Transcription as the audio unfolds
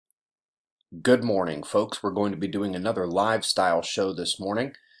Good morning, folks. We're going to be doing another live style show this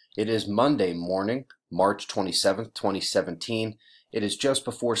morning. It is Monday morning, March 27th, 2017. It is just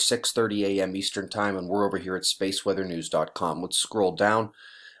before 6:30 a.m. Eastern Time, and we're over here at spaceweathernews.com. Let's scroll down.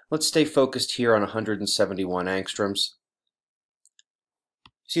 Let's stay focused here on 171 angstroms.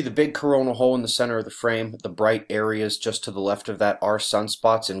 See the big coronal hole in the center of the frame? The bright areas just to the left of that are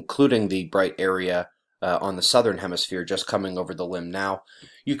sunspots, including the bright area on the southern hemisphere just coming over the limb now.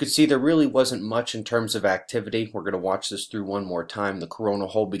 You could see there really wasn't much in terms of activity. We're going to watch this through one more time. The coronal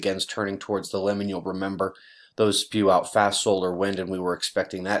hole begins turning towards the limb, and you'll remember those spew out fast solar wind, and we were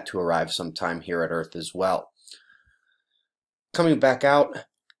expecting that to arrive sometime here at Earth as well. Coming back out,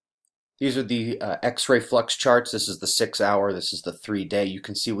 these are the X-ray flux charts. This is the 6-hour, this is the 3-day. You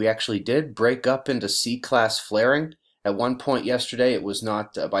can see we actually did break up into C-class flaring. At one point yesterday, it was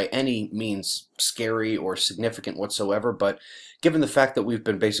not by any means scary or significant whatsoever, but given the fact that we've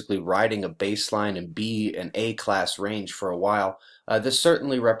been basically riding a baseline in B and A class range for a while, this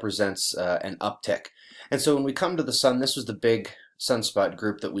certainly represents an uptick. And so when we come to the sun, this was the big sunspot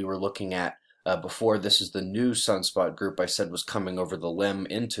group that we were looking at before. This is the new sunspot group I said was coming over the limb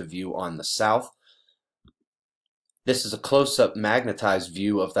into view on the south. This is a close-up magnetized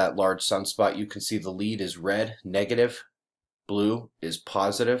view of that large sunspot. You can see the lead is red, negative, blue is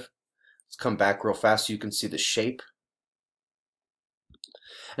positive. Let's come back real fast so you can see the shape.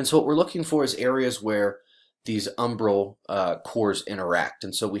 And so what we're looking for is areas where these umbral cores interact.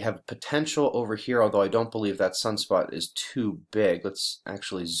 And so we have potential over here, although I don't believe that sunspot is too big. Let's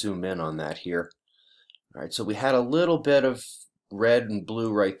actually zoom in on that here. All right, so we had a little bit of red and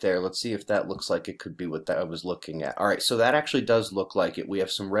blue right there. Let's see if that looks like it could be what I was looking at. All right, so that actually does look like it. We have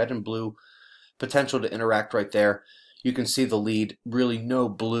some red and blue potential to interact right there. You can see the lead, really no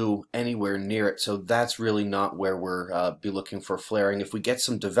blue anywhere near it, so that's really not where we're be looking for flaring. If we get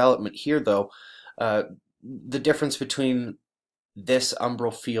some development here, though, the difference between this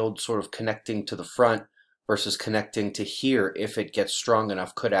umbral field sort of connecting to the front versus connecting to here, if it gets strong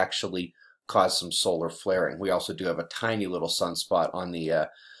enough, could actually cause some solar flaring. We also do have a tiny little sunspot on the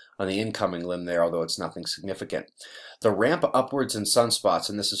incoming limb there, although it's nothing significant. The ramp upwards in sunspots,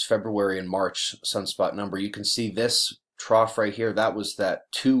 and this is February and March sunspot number, you can see this trough right here. That was that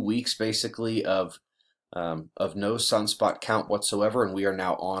 2 weeks basically of no sunspot count whatsoever, and we are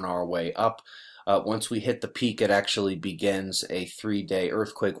now on our way up. Once we hit the peak, it actually begins a 3-day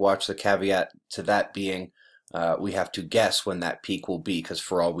earthquake watch. The caveat to that being we have to guess when that peak will be, because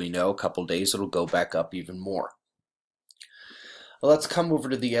for all we know, a couple days it'll go back up even more. Well, let's come over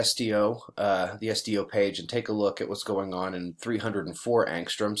to the SDO page and take a look at what's going on in 304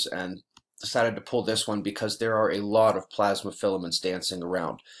 angstroms, and decided to pull this one because there are a lot of plasma filaments dancing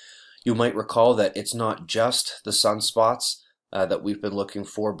around. You might recall that it's not just the sunspots that we've been looking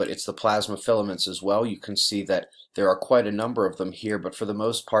for, but it's the plasma filaments as well. You can see that there are quite a number of them here, but for the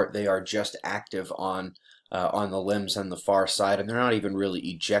most part they are just active on the limbs and the far side, and they're not even really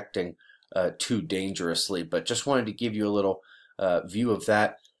ejecting too dangerously. But just wanted to give you a little view of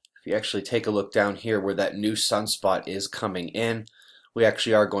that. If you actually take a look down here where that new sunspot is coming in, we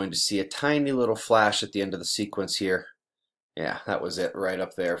actually are going to see a tiny little flash at the end of the sequence here. Yeah, that was it right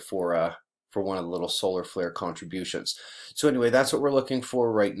up there for one of the little solar flare contributions. So anyway, that's what we're looking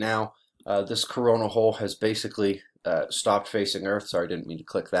for right now. This coronal hole has basically stopped facing Earth. Sorry, I didn't mean to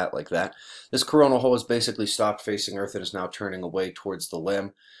click that like that. This coronal hole has basically stopped facing Earth. It is now turning away towards the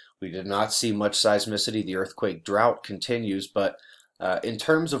limb. We did not see much seismicity. The earthquake drought continues, but in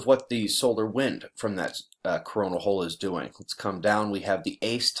terms of what the solar wind from that coronal hole is doing, let's come down. We have the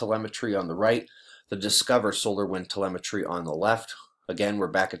ACE telemetry on the right, the Discover solar wind telemetry on the left. Again, we're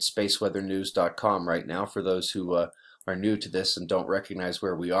back at spaceweathernews.com right now for those who are new to this and don't recognize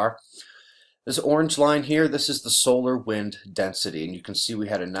where we are. This orange line here, this is the solar wind density, and you can see we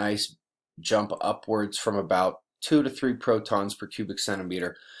had a nice jump upwards from about 2 to 3 protons per cubic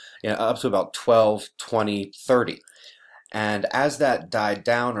centimeter, up to about 12, 20, 30. And as that died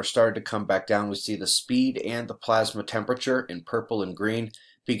down or started to come back down, we see the speed and the plasma temperature in purple and green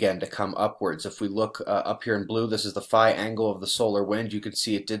began to come upwards. If we look up here in blue, this is the phi angle of the solar wind. You can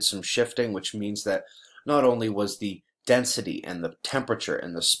see it did some shifting, which means that not only was the density and the temperature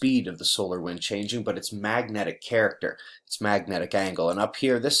and the speed of the solar wind changing, but its magnetic character, its magnetic angle. And up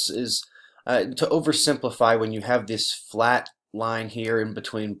here, this is, to oversimplify, when you have this flat line here in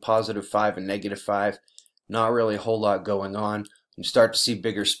between +5 and -5, not really a whole lot going on. You start to see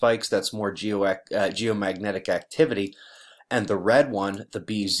bigger spikes, that's more geomagnetic activity. And the red one, the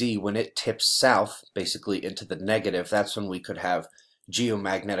BZ, when it tips south, basically into the negative, that's when we could have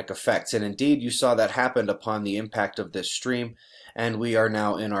geomagnetic effects. And indeed, you saw that happen upon the impact of this stream, and we are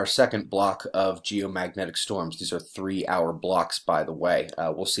now in our second block of geomagnetic storms. These are 3-hour blocks, by the way.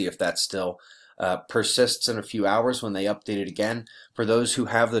 We'll see if that still persists in a few hours when they update it again. For those who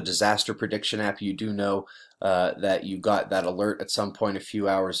have the disaster prediction app, you do know that you got that alert at some point a few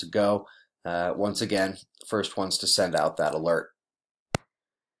hours ago. Once again, first ones to send out that alert.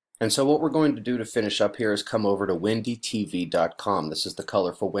 And so what we're going to do to finish up here is come over to windytv.com. This is the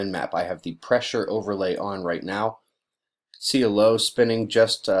colorful wind map. I have the pressure overlay on right now. See a low spinning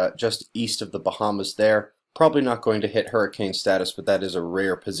just east of the Bahamas there. Probably not going to hit hurricane status, but that is a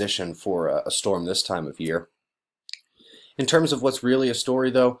rare position for a storm this time of year. In terms of what's really a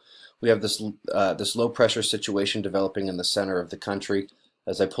story, though, we have this low pressure situation developing in the center of the country.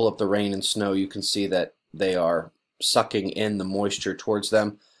 As I pull up the rain and snow, you can see that they are sucking in the moisture towards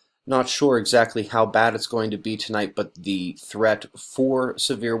them. Not sure exactly how bad it's going to be tonight, but the threat for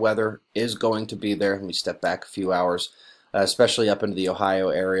severe weather is going to be there. Let me step back a few hours, especially up into the Ohio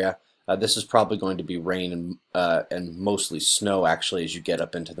area. This is probably going to be rain and mostly snow, actually, as you get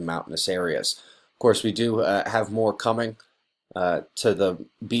up into the mountainous areas. Of course, we do have more coming to the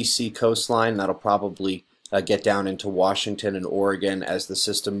BC coastline. That'll probably get down into Washington and Oregon as the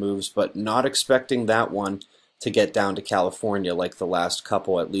system moves, but not expecting that one to get down to California like the last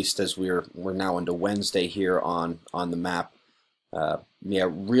couple, at least as we're now into Wednesday here on the map. Yeah,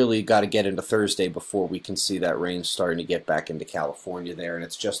 really got to get into Thursday before we can see that rain starting to get back into California there, and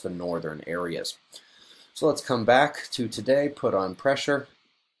it's just the northern areas. So let's come back to today, put on pressure,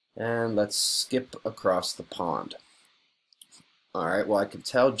 and let's skip across the pond. All right, well, I can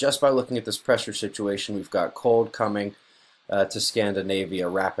tell just by looking at this pressure situation, we've got cold coming to Scandinavia,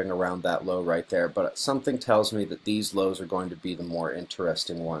 wrapping around that low right there, but something tells me that these lows are going to be the more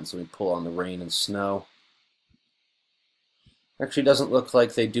interesting ones. Let me pull on the rain and snow. Actually doesn't look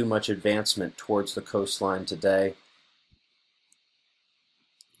like they do much advancement towards the coastline today.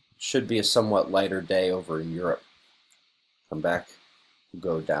 Should be a somewhat lighter day over in Europe. Come back,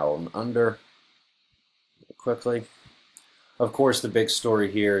 go down under quickly. Of course, the big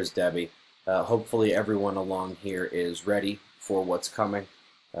story here is Debbie. Hopefully everyone along here is ready for what's coming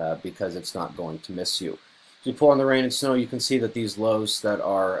because it's not going to miss you. As you pull on the rain and snow, you can see that these lows that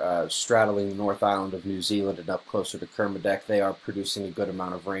are straddling the North Island of New Zealand and up closer to Kermadec, they are producing a good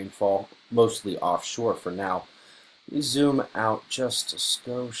amount of rainfall, mostly offshore for now. We zoom out just a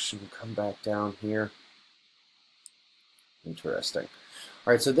skosh and come back down here. Interesting.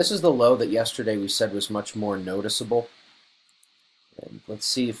 All right, so this is the low that yesterday we said was much more noticeable. And let's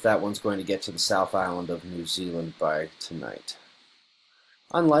see if that one's going to get to the South Island of New Zealand by tonight.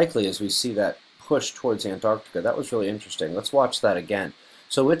 Unlikely, as we see that push towards Antarctica. That was really interesting. Let's watch that again.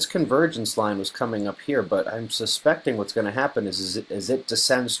 So its convergence line was coming up here, but I'm suspecting what's going to happen is as it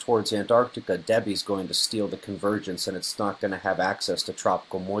descends towards Antarctica, Debbie's going to steal the convergence and it's not going to have access to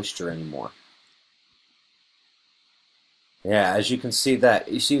tropical moisture anymore. Yeah, as you can see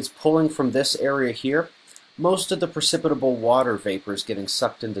that. You see it's pulling from this area here. Most of the precipitable water vapor is getting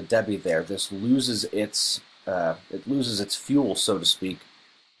sucked into Debbie there. This loses its fuel, so to speak.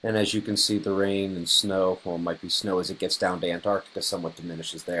 And as you can see, the rain and snow, well, it might be snow as it gets down to Antarctica, somewhat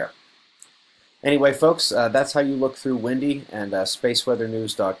diminishes there. Anyway, folks, that's how you look through Windy and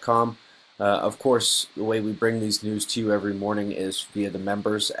spaceweathernews.com. Of course, the way we bring these news to you every morning is via the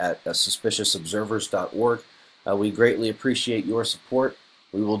members at suspiciousobservers.org. We greatly appreciate your support.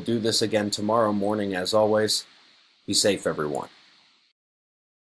 We will do this again tomorrow morning, as always. Be safe, everyone.